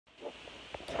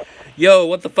Yo,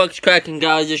 what the fuck's cracking,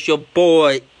 guys? It's your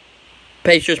boy,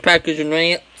 Pacers, Packers, and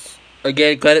Rants.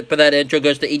 Again, credit for that intro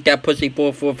goes to Eat That Pussy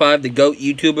 445, the GOAT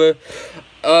YouTuber.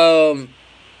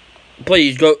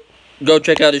 Please go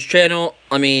check out his channel.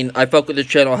 I mean, I fuck with his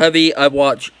channel heavy. I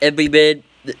watch every vid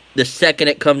the second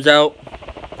it comes out.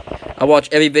 I watch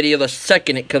every video the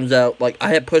second it comes out. Like,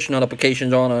 I have push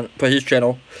notifications on for his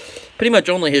channel. Pretty much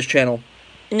only his channel.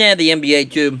 Yeah, the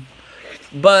NBA too.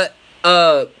 But,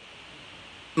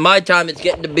 my time is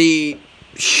getting to be,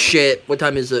 shit, what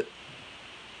time is it?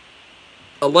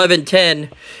 11:10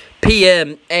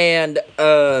 p.m. And,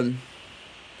 I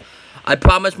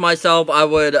promised myself I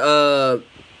would,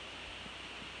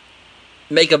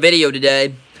 make a video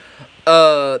today.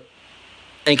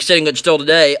 And considering it's still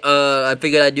today, I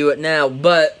figured I'd do it now.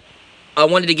 But I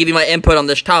wanted to give you my input on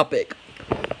this topic.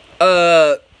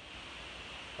 The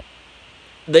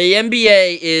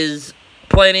NBA is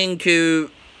planning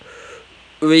to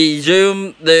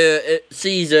resume the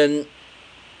season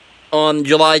on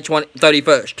July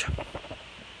 31st.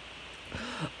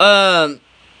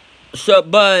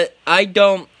 But I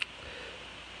don't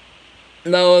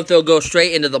know if they'll go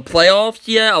straight into the playoffs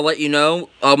yet. I'll let you know.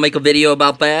 I'll make a video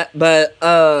about that. But,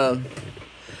 I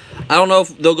don't know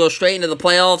if they'll go straight into the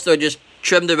playoffs or just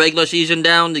trim the regular season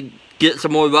down to get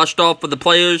some more rust off for the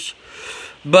players.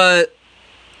 But,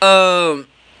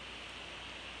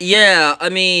 yeah, I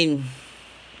mean,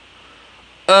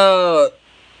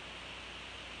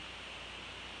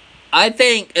 I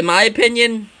think, in my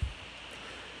opinion,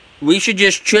 we should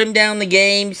just trim down the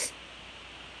games.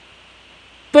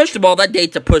 First of all, that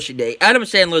date's a pussy date. Adam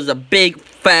Sandler's a big,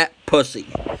 fat pussy.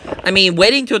 I mean,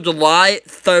 waiting till July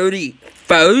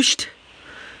 31st?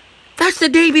 That's the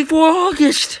day before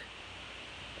August.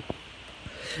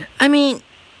 I mean,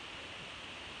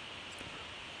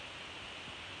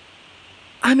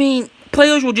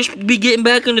 players will just be getting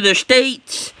back into their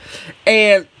states.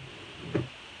 And,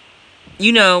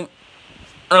 you know,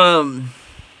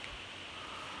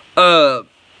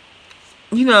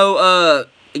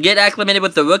 get acclimated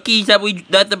with the rookies that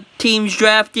the teams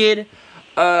drafted.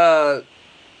 Playing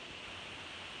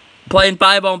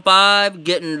 5-on-5,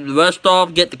 getting the rust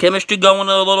off, get the chemistry going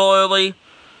a little early.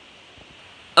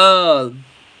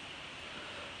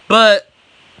 But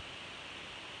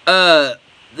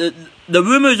the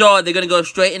rumors are they're gonna go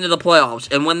straight into the playoffs,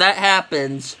 and when that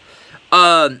happens,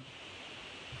 they're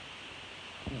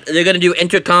gonna do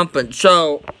interconference.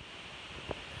 So,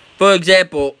 for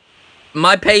example,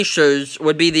 my Pacers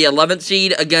would be the 11th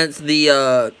seed against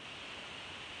the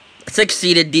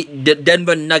 6th-seeded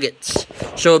Denver Nuggets.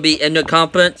 So it would be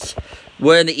interconference.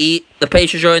 We're in the East. The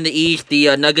Pacers are in the East.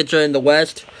 The Nuggets are in the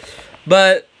West.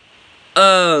 But,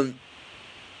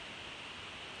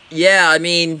 yeah, I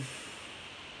mean,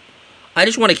 I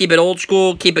just want to keep it old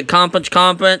school. Keep it conference.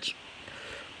 Conference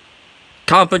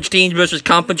teams versus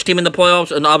conference team in the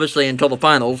playoffs. And obviously until the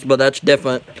finals. But that's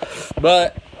different.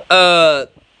 But, I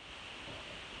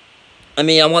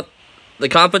mean, I want the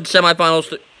conference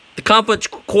semifinals, the conference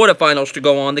quarterfinals to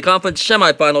go on, the conference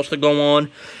semifinals to go on,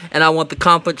 and I want the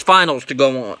conference finals to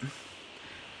go on.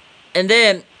 And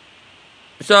then,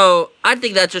 so, I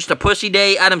think that's just a pussy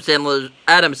day. Adam Silver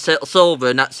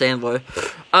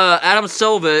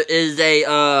is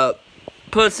a,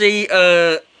 pussy.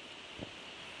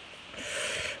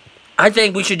 I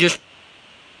think we should just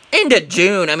end it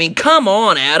June. I mean, come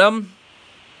on, Adam.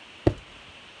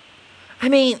 I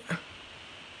mean,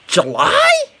 July?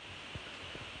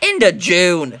 Into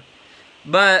June.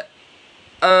 But,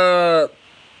 and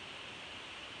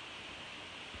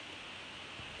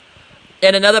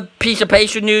another piece of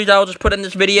Pacer news I'll just put in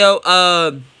this video,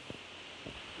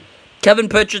 Kevin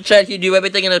Pritchard said he'd do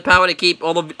everything in his power to keep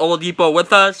Oladipo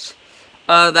with us.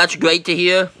 That's great to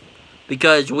hear,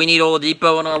 because we need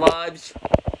Oladipo in our lives.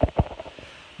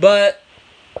 But,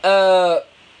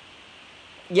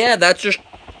 yeah, that's just,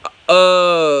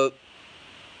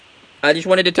 I just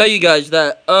wanted to tell you guys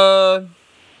that,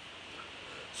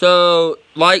 so,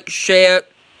 like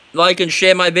and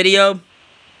share my video,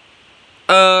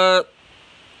 but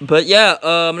yeah,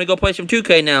 I'm gonna go play some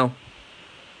 2K now.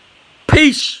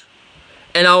 Peace!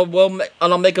 And I'll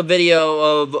make a video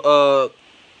of,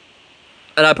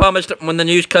 and I promised when the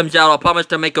news comes out, I'll promise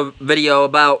to make a video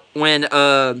about when,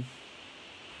 about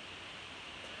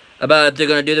if they're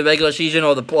gonna do the regular season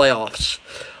or the playoffs.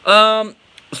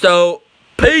 So,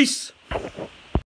 peace!